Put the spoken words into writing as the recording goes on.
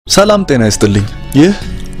ሰላም ጤና ይስጥልኝ ይህ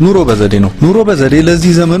ኑሮ በዘዴ ነው ኑሮ በዘዴ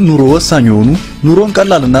ለዚህ ዘመን ኑሮ ወሳኝ ሆኑ ኑሮን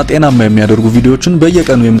ቀላልና ጤናማ የሚያደርጉ ቪዲዮዎችን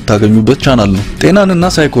በየቀኑ የምታገኙበት ቻናል ነው ጤናንና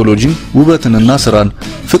ሳይኮሎጂን ውበትንና ስራን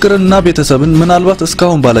ፍቅርንና ቤተሰብን ምናልባት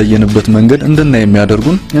እስካሁን ባላየንበት መንገድ እንድናይ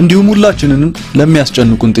የሚያደርጉን እንዲሁም ሁላችንንም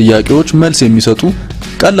ለሚያስጨንቁን ጥያቄዎች መልስ የሚሰጡ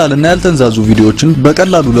ቀላልና ያልተንዛዙ ቪዲዮዎችን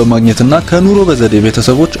በቀላሉ ለማግኘትና ከኑሮ በዘዴ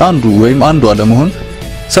ቤተሰቦች አንዱ ወይም አንዷ ለመሆን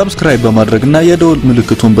ሰብስክራይብ በማድረግና የደወል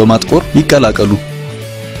ምልክቱን በማጥቆር ይቀላቀሉ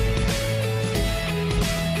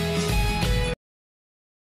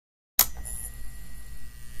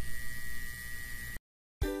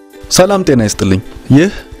ሰላም ጤና ይስጥልኝ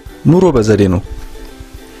ይህ ኑሮ በዘዴ ነው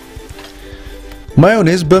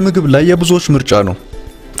ማዮኔዝ በምግብ ላይ የብዙዎች ምርጫ ነው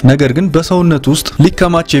ነገር ግን በሰውነት ውስጥ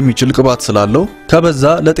ሊከማች የሚችል ቅባት ስላለው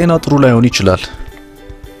ከበዛ ለጤና ጥሩ ላይሆን ይችላል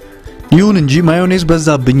ይሁን እንጂ ማዮኔዝ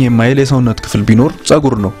በዛብኝ የማይል የሰውነት ክፍል ቢኖር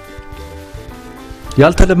ፀጉር ነው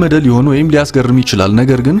ያልተለመደ ሊሆን ወይም ሊያስገርም ይችላል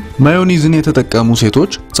ነገር ግን ማዮኔዝን የተጠቀሙ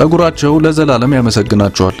ሴቶች ፀጉራቸው ለዘላለም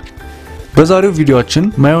ያመሰግናቸዋል በዛሬው ቪዲዮአችን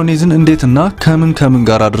ማዮኔዝን እንዴትና ከምን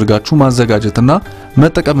ጋር አድርጋችሁ ማዘጋጀትና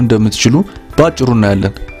መጠቀም እንደምትችሉ ባጭሩ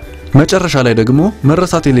እናያለን መጨረሻ ላይ ደግሞ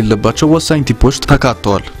መረሳት የሌለባቸው ወሳኝ ቲፖች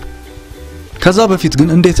ተካተዋል ከዛ በፊት ግን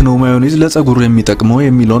እንዴት ነው ማዮኔዝ ለፀጉር የሚጠቅመው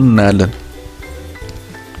የሚለውን እናያለን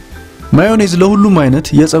ማዮኔዝ ለሁሉም አይነት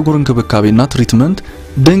የፀጉር እንክብካቤና ትሪትመንት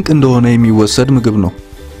ድንቅ እንደሆነ የሚወሰድ ምግብ ነው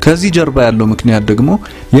ከዚህ ጀርባ ያለው ምክንያት ደግሞ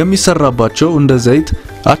የሚሰራባቸው እንደ ዘይት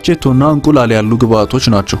አቼቶና እንቁላል ያሉ ግብአቶች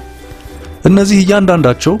ናቸው እነዚህ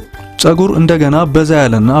እያንዳንዳቸው ፀጉር እንደገና በዛ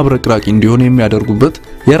ያለና አብረቅራቂ እንዲሆን የሚያደርጉበት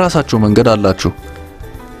የራሳቸው መንገድ አላቸው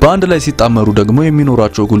በአንድ ላይ ሲጣመሩ ደግሞ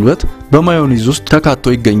የሚኖራቸው ጉልበት በማዮኔዝ ውስጥ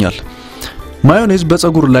ተካቶ ይገኛል ማዮኔዝ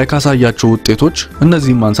በፀጉር ላይ ካሳያቸው ውጤቶች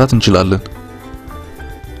እነዚህን ማንሳት እንችላለን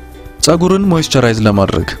ፀጉርን ሞይስቸራይዝ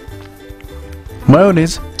ለማድረግ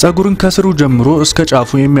ማዮኔዝ ፀጉርን ከስሩ ጀምሮ እስከ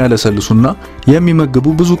ጫፉ የሚያለሰልሱና የሚመግቡ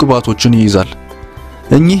ብዙ ቅባቶችን ይይዛል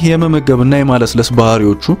እኚህ የመመገብና የማለስለስ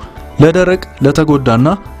ባህሪዎቹ ለደረቅ ለተጎዳና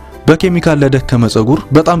በኬሚካል ለደከመ ፀጉር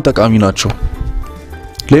በጣም ጠቃሚ ናቸው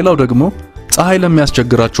ሌላው ደግሞ ፀሐይ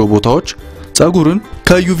ለሚያስቸግራቸው ቦታዎች ፀጉርን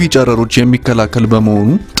ከዩቪ ጨረሮች የሚከላከል በመሆኑ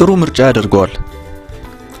ጥሩ ምርጫ ያደርገዋል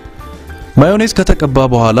ማዮኔዝ ከተቀባ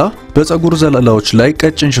በኋላ በፀጉር ዘለላዎች ላይ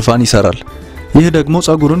ቀጭን ሽፋን ይሰራል ይህ ደግሞ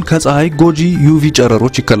ፀጉርን ከፀሐይ ጎጂ ዩቪ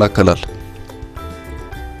ጨረሮች ይከላከላል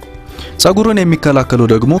ፀጉርን የሚከላከለው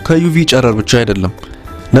ደግሞ ከዩቪ ጨረር ብቻ አይደለም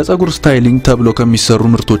ለፀጉር ስታይሊንግ ተብሎ ከሚሰሩ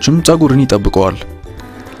ምርቶችም ፀጉርን ይጠብቀዋል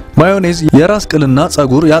ማዮኔዝ የራስ ቅልና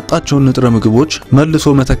ፀጉር ያጣቸውን ንጥረ ምግቦች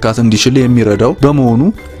መልሶ መተካት እንዲችል የሚረዳው በመሆኑ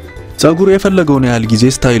ፀጉር የፈለገውን ያህል ጊዜ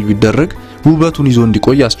ስታይል ቢደረግ ውበቱን ይዞ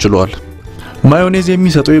እንዲቆይ ያስችለዋል ማዮኔዝ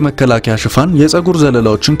የሚሰጠው የመከላከያ ሽፋን የፀጉር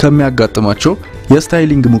ዘለላዎችን ከሚያጋጥማቸው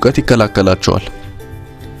የስታይሊንግ ሙቀት ይከላከላቸዋል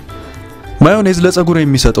ማዮኔዝ ለፀጉር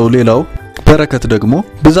የሚሰጠው ሌላው በረከት ደግሞ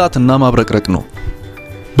ብዛትና ማብረቅረቅ ነው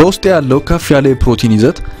በውስጥ ያለው ከፍ ያለ ፕሮቲን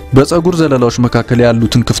ይዘት በፀጉር ዘለላዎች መካከል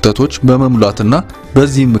ያሉትን ክፍተቶች በመሙላትና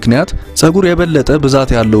በዚህ ምክንያት ፀጉር የበለጠ ብዛት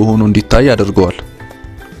ያለው ሆኖ እንዲታይ ያደርገዋል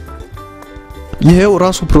ይሄው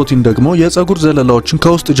ራሱ ፕሮቲን ደግሞ የፀጉር ዘለላዎችን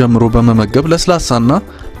ከውስጥ ጀምሮ በመመገብ ለስላሳና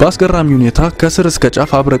በአስገራሚ ሁኔታ ከስር እስከ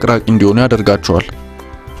ጫፍ አብረቅራቂ እንዲሆኑ ያደርጋቸዋል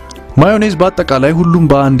ማዮኔዝ በአጠቃላይ ሁሉም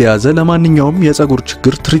በአንድ ያዘ ለማንኛውም የፀጉር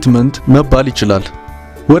ችግር ትሪትመንት መባል ይችላል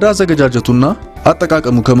ወደ አዘገጃጀቱና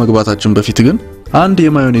አጠቃቀሙ ከመግባታችን በፊት ግን አንድ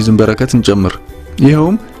የማዮኔዝን በረከት እንጨምር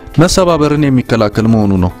ይሄውም መሰባበርን የሚከላከል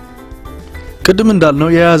መሆኑ ነው ቅድም እንዳልነው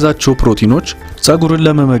የያዛቸው ፕሮቲኖች ፀጉርን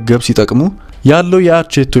ለመመገብ ሲጠቅሙ ያለው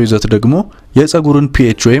የአቼቶ ይዘት ደግሞ የፀጉርን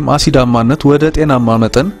pH ወይም አሲዳማነት ወደ ጤናማ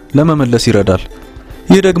መጠን ለመመለስ ይረዳል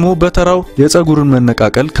ይህ ደግሞ በተራው የፀጉርን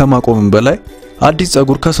መነቃቀል ከማቆም በላይ አዲስ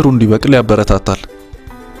ፀጉር ከስሩ እንዲበቅል ያበረታታል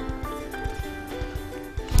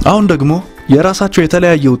አሁን ደግሞ የራሳቸው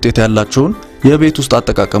የተለያየ ውጤት ያላቸውን የቤት ውስጥ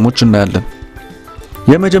አጠቃቀሞች እናያለን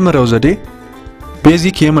የመጀመሪያው ዘዴ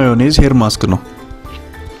ቤዚክ የማዮኔዝ ሄር ማስክ ነው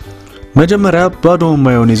መጀመሪያ ባዶውን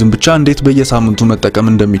ማዮኔዝን ብቻ እንዴት በየሳምንቱ መጠቀም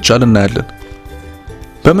እንደሚቻል እናያለን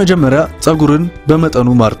በመጀመሪያ ፀጉርን በመጠኑ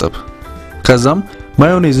ማርጠብ ከዛም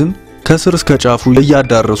ማዮኔዝን ከስር እስከ ጫፉ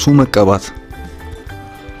እያዳረሱ መቀባት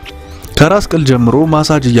ከራስ ቅል ጀምሮ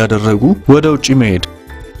ማሳጅ እያደረጉ ወደ ውጪ መሄድ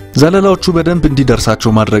ዘለላዎቹ በደንብ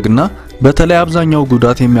እንዲደርሳቸው ማድረግና በተለይ አብዛኛው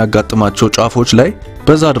ጉዳት የሚያጋጥማቸው ጫፎች ላይ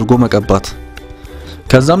በዛ አድርጎ መቀባት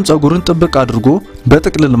ከዛም ፀጉርን ጥብቅ አድርጎ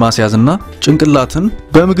በጥቅልል ማስያዝና ጭንቅላትን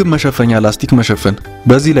በምግብ መሸፈኛ ላስቲክ መሸፈን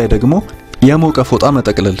በዚህ ላይ ደግሞ የሞቀ ፎጣ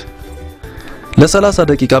መጠቅለል ለ30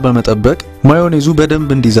 ደቂቃ በመጠበቅ ማዮኔዙ በደንብ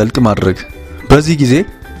እንዲዘልቅ ማድረግ በዚህ ጊዜ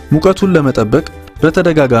ሙቀቱን ለመጠበቅ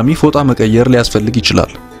በተደጋጋሚ ፎጣ መቀየር ሊያስፈልግ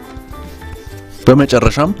ይችላል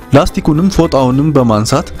በመጨረሻም ላስቲኩንም ፎጣውንም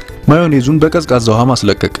በማንሳት ማዮኔዙን በቀዝቃዛ ውሃ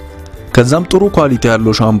ማስለቀቅ ከዛም ጥሩ ኳሊቲ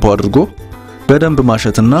ያለው ሻምፖ አድርጎ በደንብ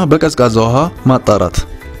ማሸትና በቀዝቃዛ ውሃ ማጣራት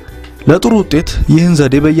ለጥሩ ውጤት ይህን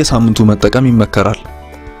ዘዴ በየሳምንቱ መጠቀም ይመከራል።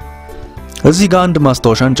 እዚህ ጋር አንድ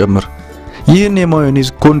ማስታወሻን ጨምር። ይህን የማዮኔዝ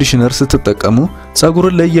ኮንዲሽነር ስትጠቀሙ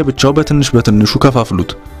ፀጉርን ለየብቻው በትንሹ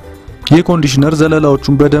ከፋፍሉት። ይህ ኮንዲሽነር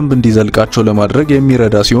ዘለላዎቹን በደንብ እንዲዘልቃቸው ለማድረግ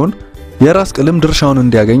የሚረዳ ሲሆን የራስ ቅልም ድርሻውን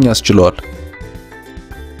እንዲያገኝ ያስችለዋል።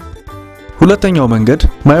 ሁለተኛው መንገድ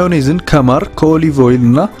ማዮኔዝን ከማር ከኦሊቭ ኦይል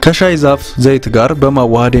እና ከሻይ ዛፍ ዘይት ጋር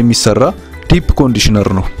በማዋሃድ የሚሰራ ዲፕ ኮንዲሽነር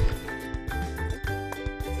ነው።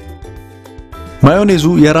 ማዮኔዙ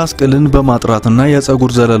የራስ ቅልን በማጥራትና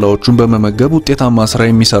የፀጉር ዘለላዎቹን በመመገብ ውጤታማ ስራ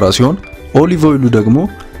የሚሰራ ሲሆን ኦሊቭ ኦይሉ ደግሞ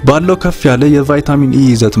ባለው ከፍ ያለ የቫይታሚን ኢ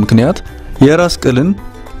ይዘት ምክንያት የራስ ቅልን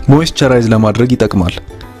ሞይስቸራይዝ ለማድረግ ይጠቅማል።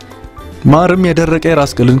 ማርም የደረቀ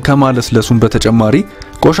የራስ ቅልን ከማለስለሱም በተጨማሪ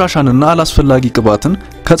ቆሻሻንና አላስፈላጊ ቅባትን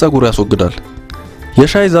ከፀጉር ያስወግዳል።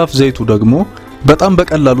 የሻይ ዛፍ ዘይቱ ደግሞ በጣም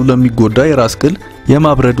በቀላሉ ለሚጎዳ የራስ ቅል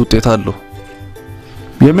የማብረድ ውጤት አለው።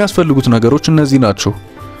 የሚያስፈልጉት ነገሮች እነዚህ ናቸው።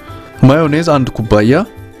 ማዮኔዝ 1 ኩባያ፣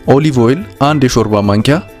 ኦሊቭ ኦይል 1 የሾርባ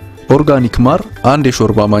ማንኪያ፣ ኦርጋኒክ ማር 1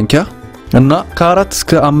 የሾርባ ማንኪያ እና ከ4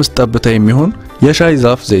 እስከ 5 ጠብታ የሚሆን የሻይ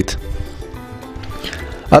ዛፍ ዘይት።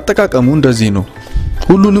 አጠቃቀሙ እንደዚህ ነው።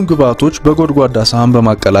 ሁሉንም ግብአቶች በጎድጓዳ ሳህን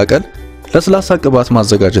በማቀላቀል ለስላሳ ቅባት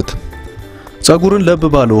ማዘጋጀት። ፀጉርን ለብ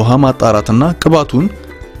ባለ ውሃ ማጣራትና ቅባቱን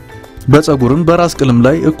በፀጉርን በራስ ቅልም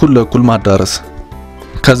ላይ እኩል ለእኩል ማዳረስ።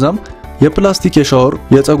 ከዛም የፕላስቲክ የሻወር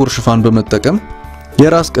የፀጉር ሽፋን በመጠቀም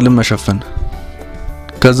የራስ ቅልም መሸፈን።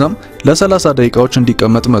 ከዛም ለ30 ደቂቃዎች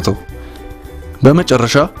እንዲቀመጥ መተው።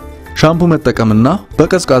 በመጨረሻ ሻምፑ መጠቀምና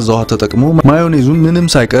በቀዝቃዛ ውሃ ተጠቅሞ ማዮኔዙን ምንም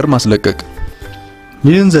ሳይቀር ማስለቀቅ።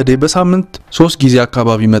 ይህን ዘዴ በሳምንት 3 ጊዜ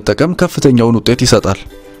አካባቢ መጠቀም ከፍተኛውን ውጤት ይሰጣል።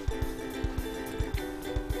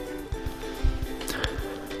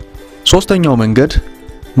 ሶስተኛው መንገድ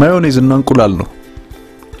ማዮኔዝና እንቁላል ነው።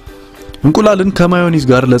 እንቁላልን ከማዮኔዝ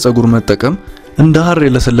ጋር ለፀጉር መጠቀም እንደ ሐር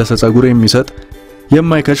የለሰለሰ ፀጉር የሚሰጥ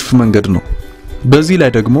የማይከሽፍ መንገድ ነው። በዚህ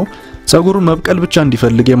ላይ ደግሞ ፀጉሩን መብቀል ብቻ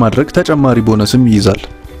እንዲፈልግ የማድረግ ተጨማሪ ቦነስም ይይዛል።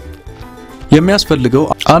 የሚያስፈልገው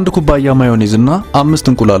 1 ኩባያ ማዮኔዝ እና 5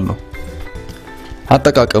 እንቁላል ነው።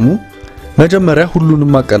 አጠቃቀሙ መጀመሪያ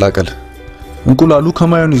ሁሉንም ማቀላቀል። እንቁላሉ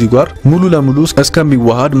ከማዮኔዝ ጋር ሙሉ ለሙሉ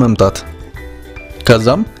እስከሚዋሃድ መምታት።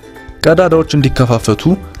 ከዛም ቀዳዳዎች እንዲከፋፈቱ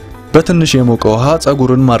በትንሽ የሞቀ ውሃ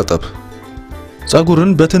ፀጉርን ማርጠብ።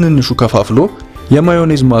 ፀጉርን በትንንሹ ከፋፍሎ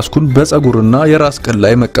የማዮኔዝ ማስኩን በፀጉርና የራስ ቅል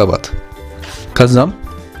ላይ መቀባት። ከዛም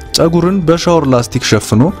ፀጉርን በሻወር ላስቲክ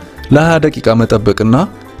ሸፍኖ ለ20 ደቂቃ መጠበቅና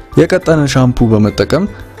የቀጠነ ሻምፑ በመጠቀም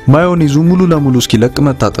ማዮኔዙ ሙሉ ለሙሉ እስኪለቅ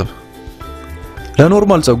መታጠብ።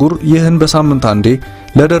 ለኖርማል ፀጉር ይህን በሳምንት አንዴ፣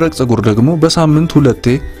 ለደረቅ ፀጉር ደግሞ በሳምንት 2ቴ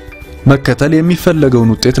መከተል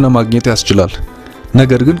የሚፈለገውን ውጤት ለማግኘት ያስችላል።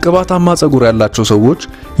 ነገር ግን ቅባታማ ፀጉር ያላቸው ሰዎች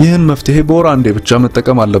ይህን መፍትሄ በወር አንዴ ብቻ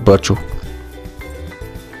መጠቀም አለባቸው።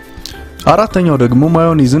 አራተኛው ደግሞ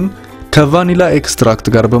ማዮኔዝን ከቫኒላ ኤክስትራክት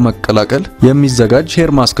ጋር በመቀላቀል የሚዘጋጅ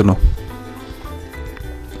ሄር ማስክ ነው።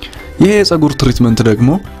 ይሄ የፀጉር ትሪትመንት ደግሞ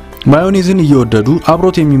ማዮኔዝን እየወደዱ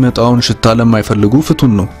አብሮት የሚመጣውን ሽታ ለማይፈልጉ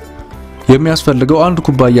ፍቱን ነው። የሚያስፈልገው 1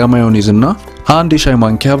 ኩባያ ማዮኔዝ እና 1 የሻይ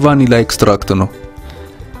ማንኪያ ቫኒላ ኤክስትራክት ነው።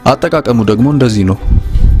 አጠቃቀሙ ደግሞ እንደዚህ ነው።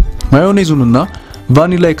 ማዮኔዙንና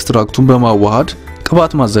ቫኒላ ኤክስትራክቱን በማዋሃድ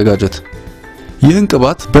ቅባት ማዘጋጀት። ይህን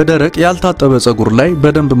ቅባት በደረቅ ያልታጠበ ፀጉር ላይ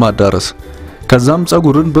በደንብ ማዳረስ። ከዛም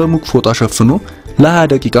ፀጉርን በሙቅ ፎጣ ሸፍኖ ለ20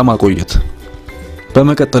 ደቂቃ ማቆየት።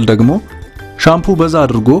 በመቀጠል ደግሞ ሻምፑ በዛ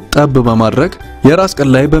አድርጎ ጠብ በማድረግ የራስ ቅል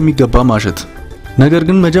ላይ በሚገባ ማሸት። ነገር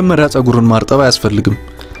ግን መጀመሪያ ፀጉርን ማርጠብ አያስፈልግም።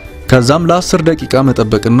 ከዛም ለ10 ደቂቃ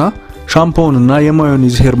መጠበቅና ሻምፖውንና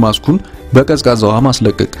የማዮኔዝ ሄር ማስኩን በቀዝቃዛ ውሃ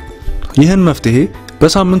ማስለቀቅ። ይህን መፍትሄ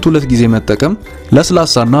በሳምንት 2 ጊዜ መጠቀም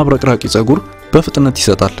ለስላሳና አብረቅራቂ ፀጉር በፍጥነት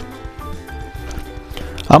ይሰጣል።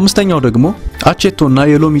 አምስተኛው ደግሞ አቼቶና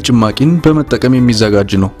የሎሚ ጭማቂን በመጠቀም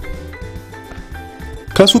የሚዘጋጅ ነው።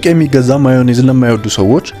 ከሱቅ የሚገዛ ማዮኔዝ ለማይወዱ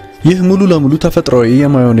ሰዎች ይህ ሙሉ ለሙሉ ተፈጥሯዊ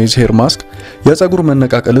የማዮኔዝ ሄር ማስክ የፀጉር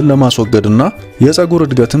መነቃቀልን ለማስወገድና የፀጉር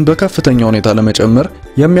እድገትን በከፍተኛ ሁኔታ ለመጨመር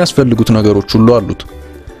የሚያስፈልጉት ነገሮች ሁሉ አሉት።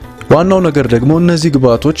 ዋናው ነገር ደግሞ እነዚህ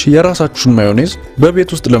ግብአቶች የራሳችሁን ማዮኔዝ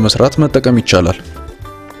በቤት ውስጥ ለመስራት መጠቀም ይቻላል።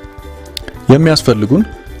 የሚያስፈልጉን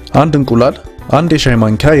 1 እንቁላል፣ 1 የሻይ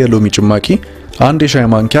ማንኪያ የሎሚ ጭማቂ፣ 1 የሻይ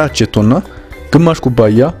ማንኪያ አቼቶና ግማሽ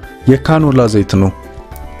ኩባያ የካኖላ ዘይት ነው።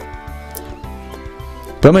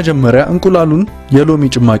 በመጀመሪያ እንቁላሉን፣ የሎሚ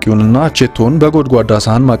ጭማቂውንና አቼቶን በጎድጓዳ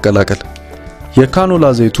ሳህን ማቀላቀል። የካኖላ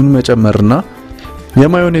ዘይቱን መጨመርና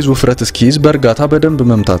የማዮኔዝ ውፍረት እስኪይዝ በእርጋታ በደንብ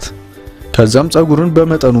መምታት። ከዛም ፀጉርን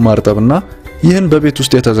በመጠኑ ማርጠብና ይህን በቤት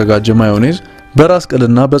ውስጥ የተዘጋጀ ማዮኔዝ በራስ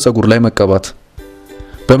ቅልና በፀጉር ላይ መቀባት።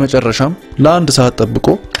 በመጨረሻም ለ1 ሰዓት ጠብቆ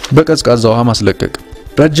በቀዝቃዛ ውሃ ማስለቀቅ።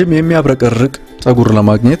 ረጅም የሚያብረቀርቅ ፀጉር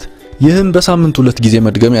ለማግኘት ይህን በሳምንት 2 ጊዜ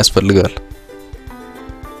መድገም ያስፈልጋል።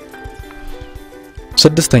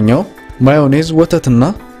 ስድስተኛው ማዮኔዝ ወተትና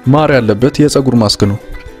ማር ያለበት የፀጉር ማስክ ነው።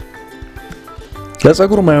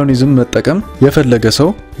 ለፀጉር ማዮኔዝን መጠቀም የፈለገ ሰው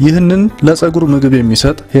ይህንን ለፀጉር ምግብ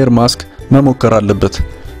የሚሰጥ ሄር ማስክ መሞከር አለበት።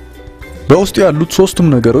 በውስጡ ያሉት ሶስቱም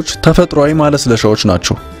ነገሮች ተፈጥሯዊ ማለስለሻዎች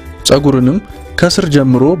ናቸው። ፀጉርንም ከስር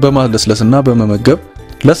ጀምሮ በማለስለስና በመመገብ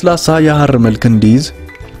ለስላሳ የሐር መልክ እንዲይዝ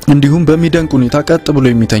እንዲሁም በሚደንቅ ሁኔታ ቀጥ ብሎ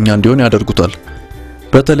የሚተኛ እንዲሆን ያደርጉታል።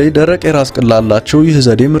 በተለይ ደረቅ የራስ ቅል ላላቸው ይህ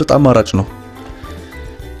ዘዴ ምርጥ አማራጭ ነው።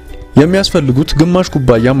 የሚያስፈልጉት ግማሽ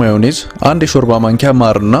ኩባያ ማዮኔዝ፣ 1 የሾርባ ማንኪያ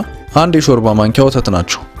ማርና 1 የሾርባ ማንኪያ ወተት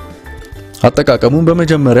ናቸው። አጠቃቀሙን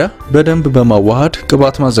በመጀመሪያ በደንብ በማዋሃድ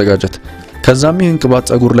ቅባት ማዘጋጀት፣ ከዛም ይህን ቅባት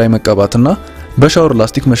ፀጉር ላይ መቀባትና በሻወር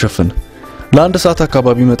ላስቲክ መሸፈን፣ ለአንድ ሰዓት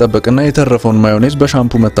አካባቢ መጠበቅና የተረፈውን ማዮኔዝ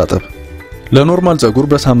በሻምፑ መታጠብ። ለኖርማል ፀጉር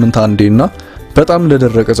በሳምንት አንዴና በጣም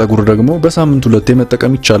ለደረቀ ፀጉር ደግሞ በሳምንት 2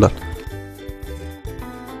 መጠቀም ይቻላል።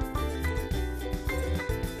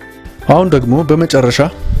 አሁን ደግሞ በመጨረሻ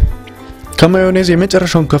ከማዮኔዝ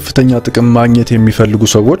የመጨረሻውን ከፍተኛ ጥቅም ማግኘት የሚፈልጉ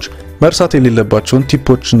ሰዎች መርሳት የሌለባቸውን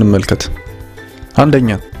ቲፖች እንመልከት። አንደኛ፣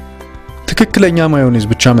 ትክክለኛ ማዮኔዝ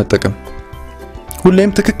ብቻ መጠቀም።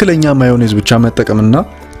 ሁሌም ትክክለኛ ማዮኔዝ ብቻ መጠቀምና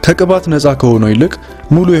ከቅባት ነፃ ከሆነው ይልቅ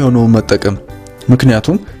ሙሉ የሆነውን መጠቀም።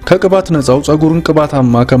 ምክንያቱም ከቅባት ነፃው ፀጉሩን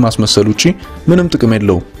ቅባታማ ከማስመሰል ውጪ ምንም ጥቅም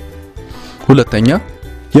የለውም። ሁለተኛ፣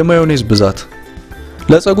 የማዮኔዝ ብዛት።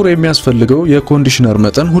 ለፀጉር የሚያስፈልገው የኮንዲሽነር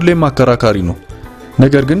መጠን ሁሌም አከራካሪ ነው።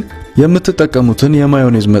 ነገር ግን የምትጠቀሙትን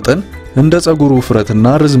የማዮኔዝ መጠን እንደ ፀጉሩ ውፍረትና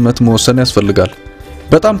ርዝመት መወሰን ያስፈልጋል።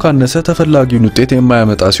 በጣም ካነሰ ተፈላጊውን ውጤት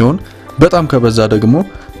የማያመጣ ሲሆን በጣም ከበዛ ደግሞ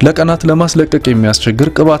ለቀናት ለማስለቀቅ የሚያስቸግር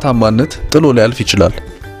ቅባታማነት ጥሎ ሊያልፍ ይችላል።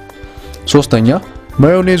 ሶስተኛ፣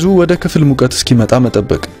 ማዮኔዙ ወደ ክፍል ሙቀት እስኪመጣ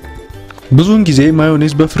መጠበቅ። ብዙውን ጊዜ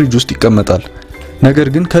ማዮኔዝ በፍሪጅ ውስጥ ይቀመጣል። ነገር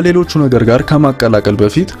ግን ከሌሎቹ ነገር ጋር ከማቀላቀል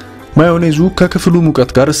በፊት ማዮኔዙ ከክፍሉ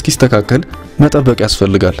ሙቀት ጋር እስኪስተካከል መጠበቅ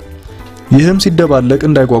ያስፈልጋል። ይህም ሲደባለቅ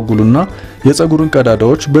እንዳይጓጉሉና የፀጉሩን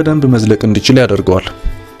ቀዳዳዎች በደንብ መዝለቅ እንዲችል ያደርገዋል።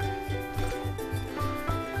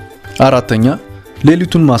 አራተኛ፣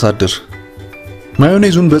 ሌሊቱን ማሳደር።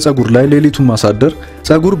 ማዮኔዙን በፀጉር ላይ ሌሊቱን ማሳደር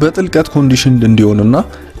ፀጉር በጥልቀት ኮንዲሽንድ እንዲሆንና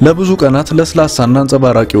ለብዙ ቀናት ለስላሳና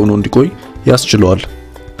አንጸባራቂ ሆኖ እንዲቆይ ያስችለዋል።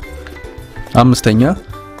 አምስተኛ፣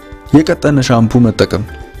 የቀጠነ ሻምፑ መጠቀም።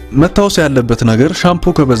 መታወስ ያለበት ነገር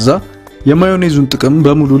ሻምፑ ከበዛ የማዮኔዙን ጥቅም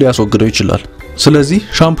በሙሉ ሊያስወግደው ይችላል። ስለዚህ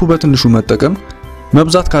ሻምፑ በትንሹ መጠቀም፣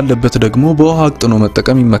 መብዛት ካለበት ደግሞ በውሃ አቅጥኖ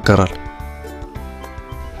መጠቀም ይመከራል።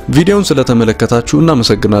 ቪዲዮውን ስለተመለከታችሁ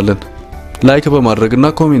እናመሰግናለን። ላይክ በማድረግና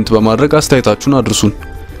ኮሜንት በማድረግ አስተያየታችሁን አድርሱን።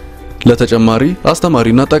 ለተጨማሪ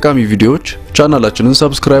አስተማሪና ጠቃሚ ቪዲዮዎች ቻናላችንን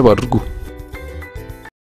ሰብስክራይብ አድርጉ።